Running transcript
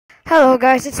Hello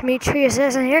guys, it's me, Tree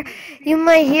Assassin here. You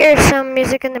might hear some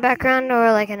music in the background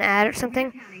or like an ad or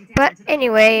something. But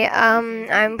anyway,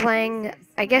 I'm playing,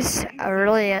 I guess, a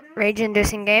really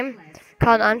rage-inducing game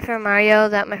called Unfair Mario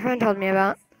that my friend told me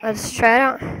about. Let's try it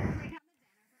out.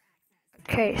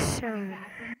 Okay, so...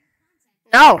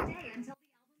 No!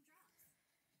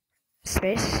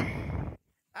 Space.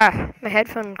 Ah, my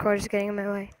headphone cord is getting in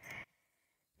my way.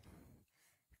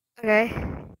 Okay.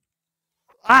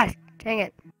 Ah, dang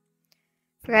it.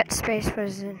 Forgot space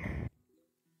was in.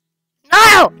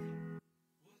 No!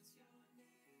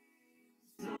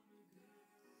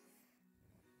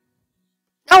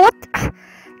 No, what the?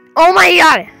 Oh my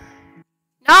god!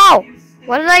 No!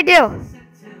 What did I do?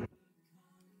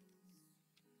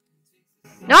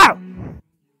 No!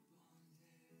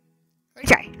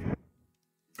 Retry.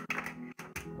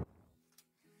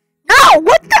 No!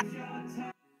 What the?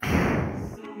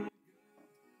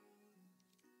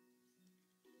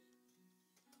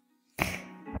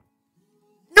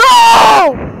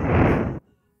 No!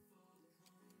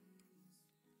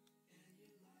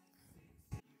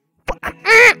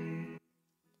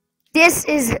 This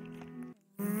is...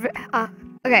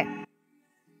 okay.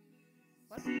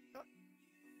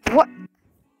 What?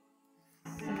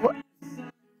 What?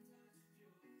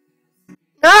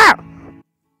 No!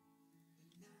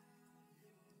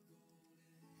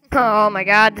 Oh my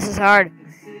god, this is hard.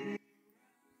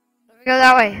 Let me go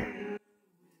that way.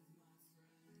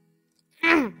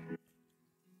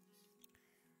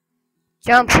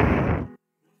 Jump.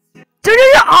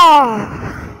 Oh!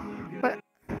 What?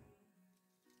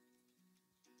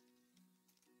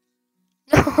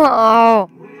 No!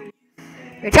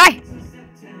 Retry!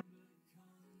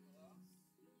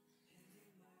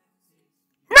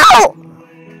 No!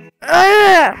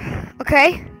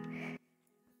 Okay.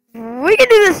 We can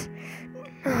do this!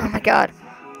 Oh my god.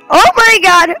 Oh my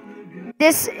god!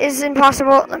 This is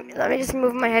impossible. Let me just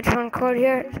move my headphone cord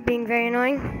here. It's being very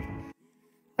annoying.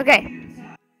 Okay.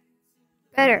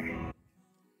 Better.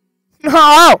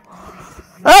 No!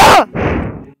 Oh!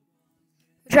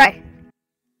 Try.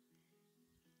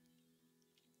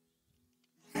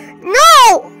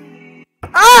 No!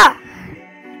 Ah!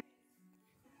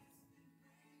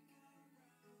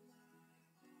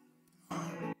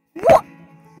 What?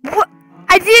 What?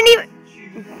 I didn't even...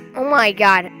 Oh my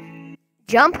god.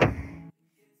 Jump.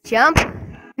 Jump.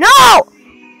 No!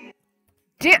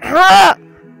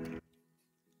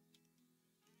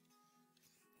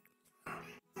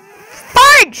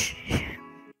 Fudge!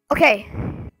 Okay.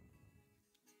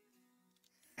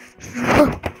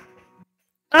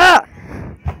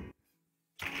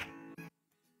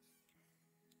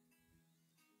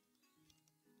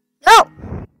 No!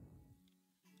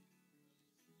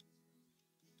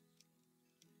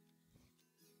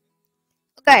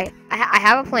 Okay, I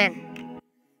have a plan.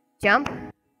 Jump.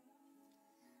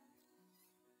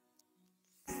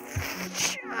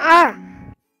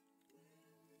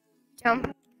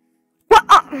 Jump. What?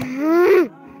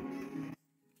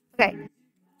 Okay.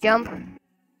 Jump.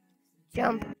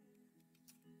 Jump.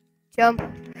 Jump.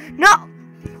 No!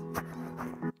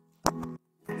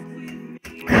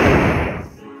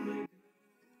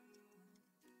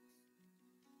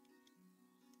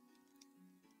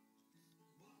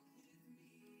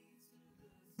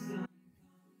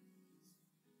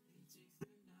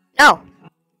 No.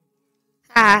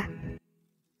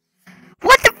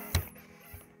 What the?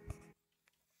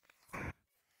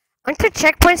 Aren't there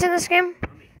checkpoints in this game?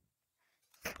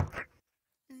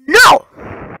 No!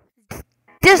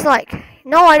 Dislike.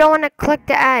 No, I don't want to click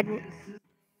the ad.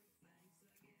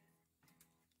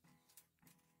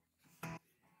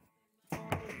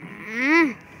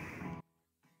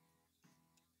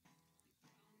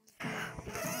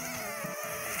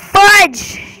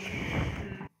 Fudge!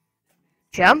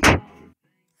 Jump.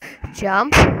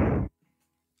 Jump.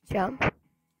 Jump.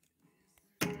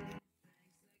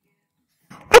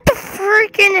 What the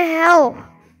freaking hell?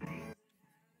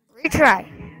 Retry.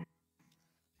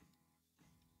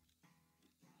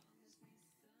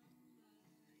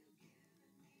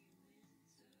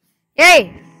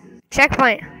 Yay!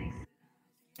 Checkpoint.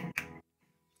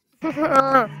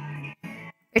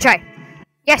 Retry.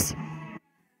 Yes.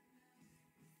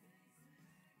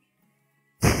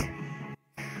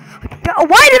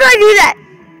 Why did I do that?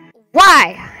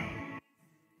 Why?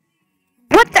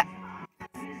 What the?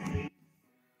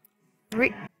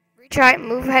 Retry.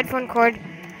 Move headphone cord.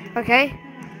 Okay.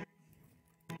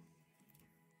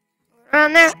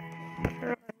 Around there.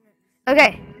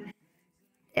 Okay.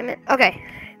 Damn it. Okay.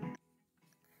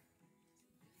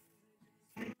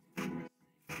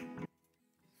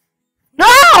 No!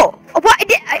 What?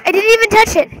 I didn't even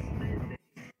touch it.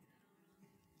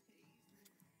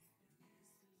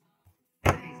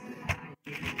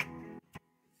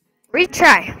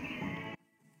 Retry.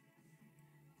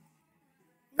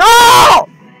 No!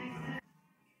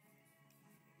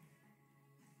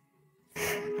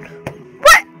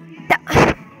 What?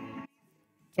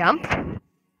 Jump.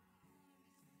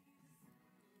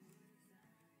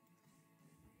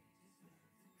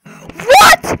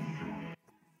 What?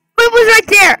 It was right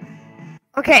there.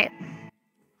 Okay.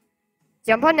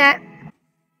 Jump on that.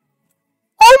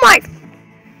 Oh my!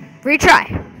 Retry.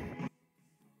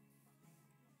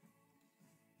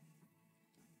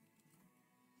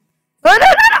 No, no, no,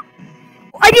 no!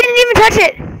 I didn't even touch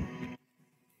it.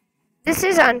 This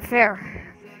is unfair.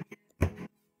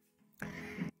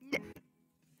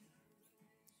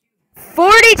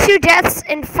 42 deaths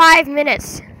in 5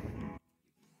 minutes.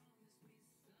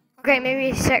 Okay,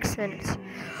 maybe 6 minutes.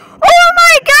 Oh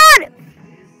my god!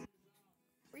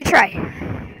 Retry.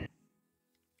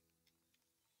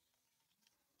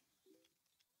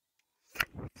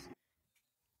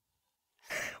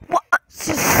 What?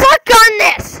 Suck on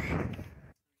this!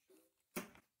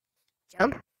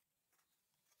 Jump.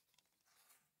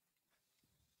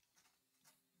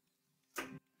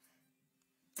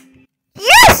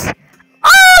 Yes!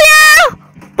 Oh yeah!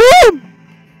 Boom!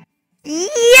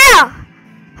 Yeah!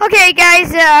 Okay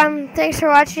guys, thanks for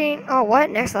watching. Oh, what?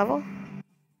 Next level?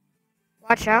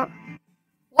 Watch out.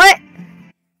 What?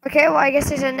 Okay, well I guess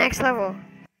there's a next level.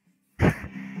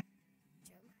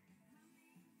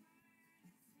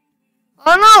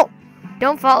 Oh no!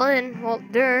 Don't fall in. Well,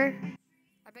 I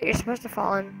bet you're supposed to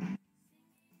fall in.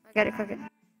 I gotta click it.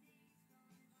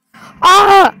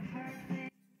 Ah!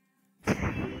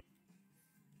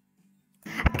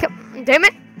 Damn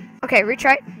it! Okay,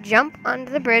 retry. Jump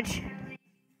onto the bridge.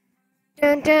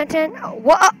 Dun dun dun.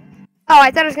 What? Oh,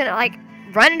 I thought I was gonna like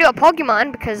run into a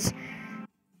Pokemon because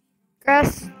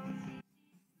grass.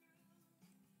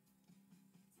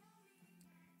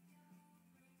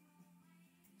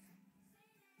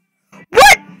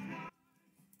 What?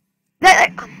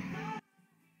 That.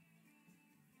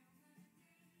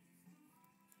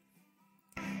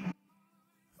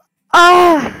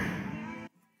 Oh.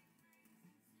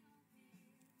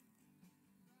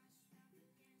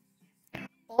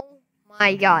 Oh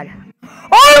my god.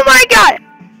 Oh my god!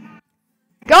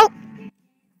 Go!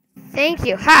 Thank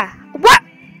you. Ha! What?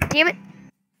 Damn it.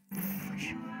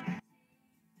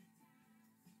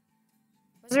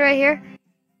 Was it right here?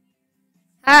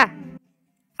 Ha!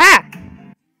 Ha!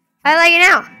 I like it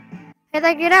now. I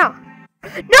like it now.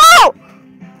 No!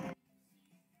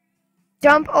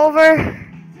 Jump over.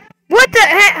 What the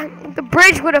heck? The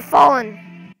bridge would have fallen.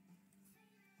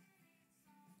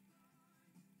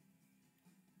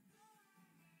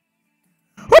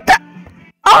 What the?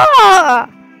 Ah!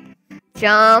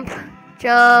 Jump.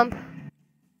 Jump.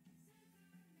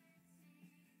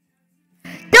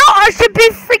 No, I should be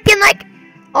freaking like.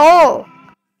 Oh.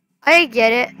 I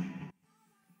get it.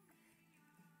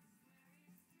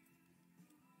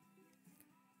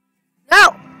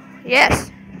 No.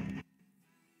 Yes.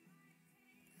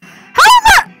 How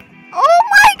the? Oh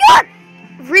my god.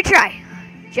 Retry.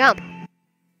 Jump.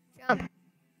 Jump.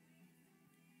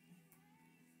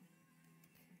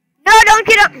 No, don't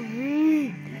get up.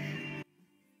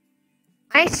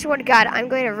 I swear to God, I'm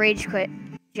going to rage quit.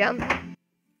 Jump.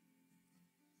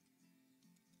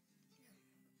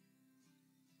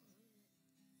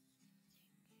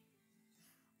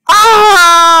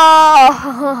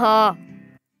 Oh!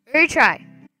 Retry.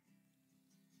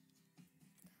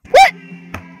 What?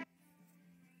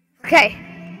 Okay,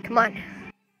 come on.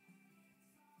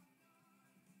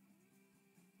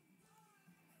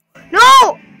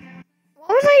 No! What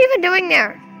was I even doing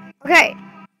there? Okay.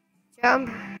 Jump.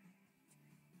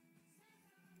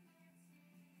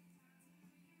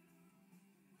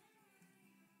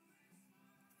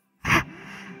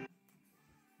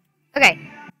 Okay.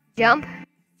 Jump.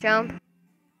 Jump.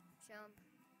 Jump.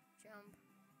 Jump.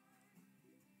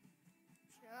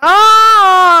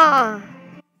 Oh!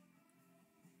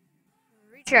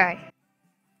 Retry.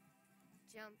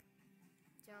 Jump.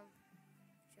 Jump.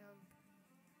 Jump.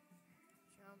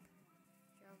 Jump.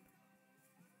 Jump.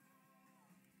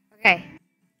 Okay.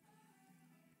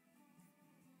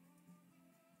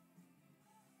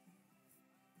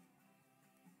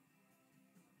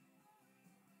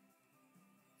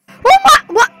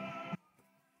 What?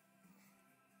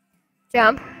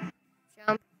 Jump.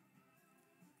 Jump.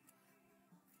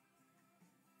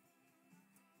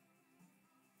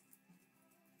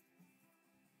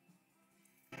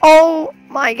 Oh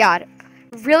my god.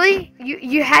 Really?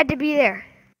 You had to be there.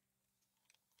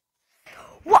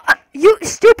 What? You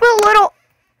stupid little.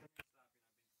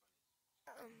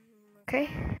 Okay.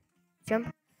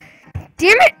 Jump.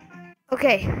 Damn it.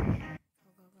 Okay.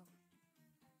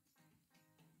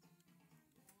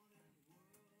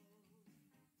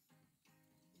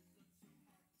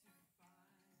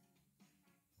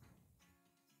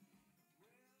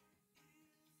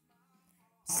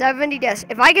 70 deaths.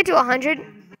 If I get to 100,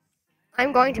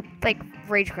 I'm going to, like,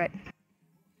 rage quit.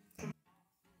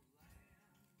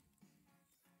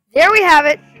 There we have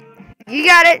it. You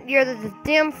got it. You're the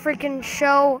damn freaking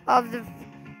show of the...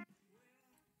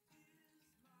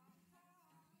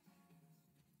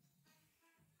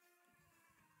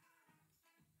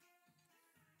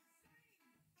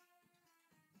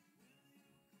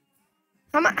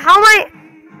 How am I...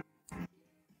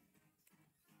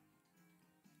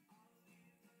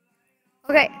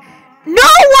 Okay. No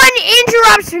one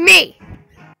interrupts me!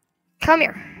 Come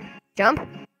here. Jump.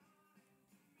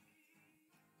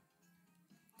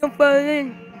 Don't fall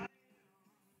in.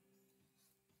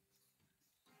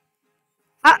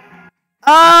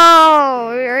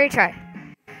 Oh, retry.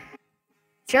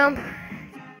 Jump.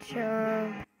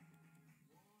 Jump.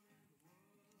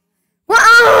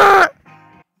 What?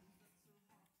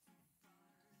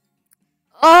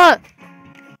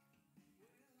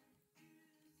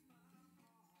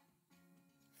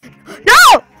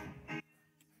 No!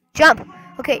 Jump.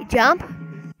 Okay, jump.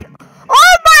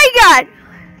 Oh my god!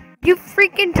 You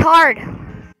freaking tard.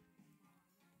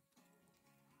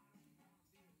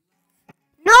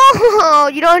 No!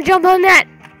 You don't jump on that.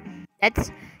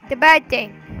 That's the bad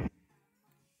thing.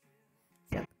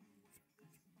 Jump.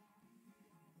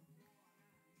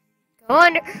 Go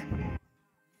under.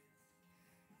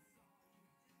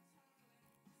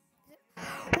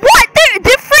 What?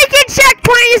 The freaking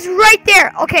checkpoint is right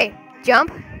there. Okay,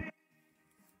 jump.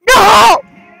 No!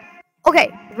 Okay,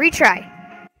 retry.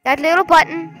 That little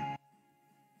button.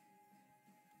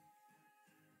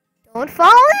 Don't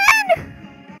fall in.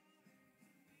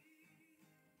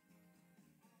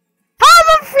 I'm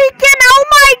a freaking, oh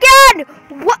my god!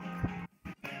 What?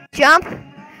 Jump.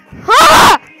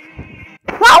 Ah!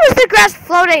 Why was the grass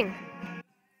floating?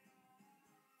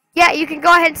 Yeah, you can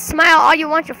go ahead and smile all you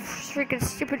want, you freaking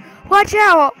stupid. Watch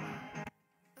out!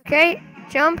 Okay,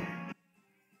 jump.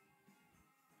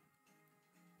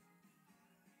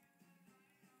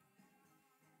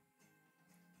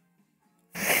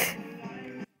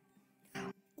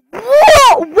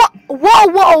 Whoa! Whoa! Whoa!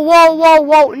 Whoa! Whoa!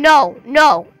 Whoa! No!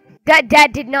 No!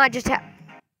 That did not just happen.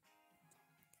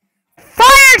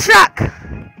 Fire truck!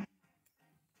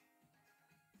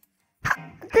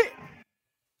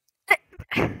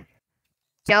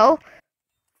 Joe?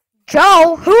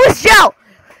 Joe? Who is Joe?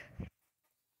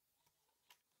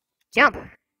 Jump.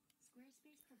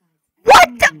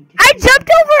 What the? I jumped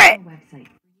over it!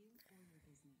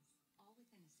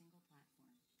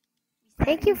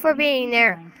 Thank you for being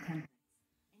there.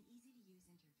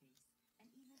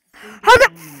 How the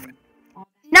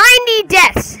 90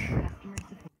 deaths!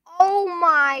 Oh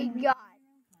my god.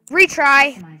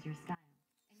 Retry.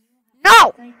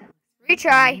 No!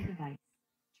 Retry.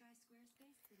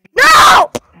 No!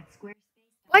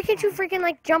 Why can't you freaking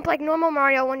like jump like normal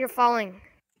Mario when you're falling?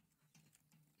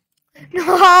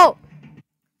 No!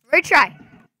 Retry.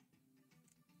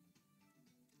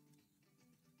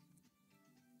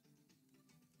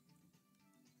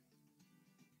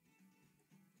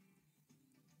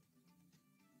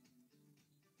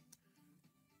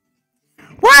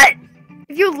 What?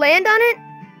 If you land on it?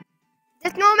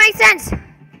 This don't make sense.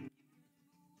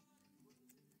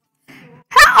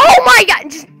 How? Oh my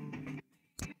god! Just...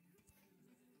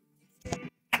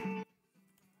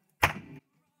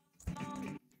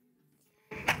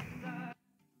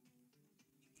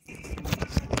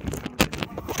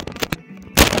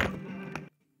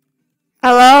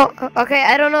 Hello? Okay,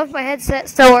 I don't know if my headset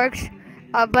still works,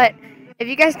 but if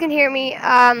you guys can hear me,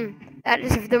 that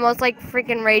is the most like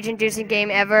freaking rage-inducing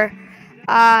game ever.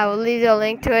 I will leave the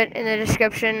link to it in the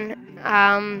description.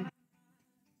 I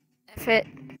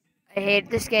hate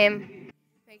this game.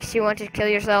 Makes you want to kill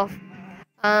yourself.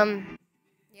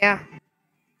 Yeah.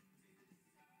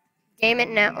 Game it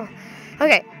now.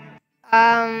 Okay.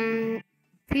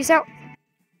 Peace out.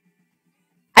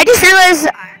 I just realized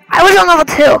I was on level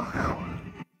 2.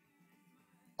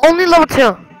 Only level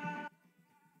 2.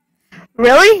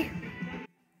 Really?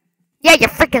 Yeah, you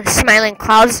freaking smiling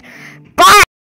clouds. Bye!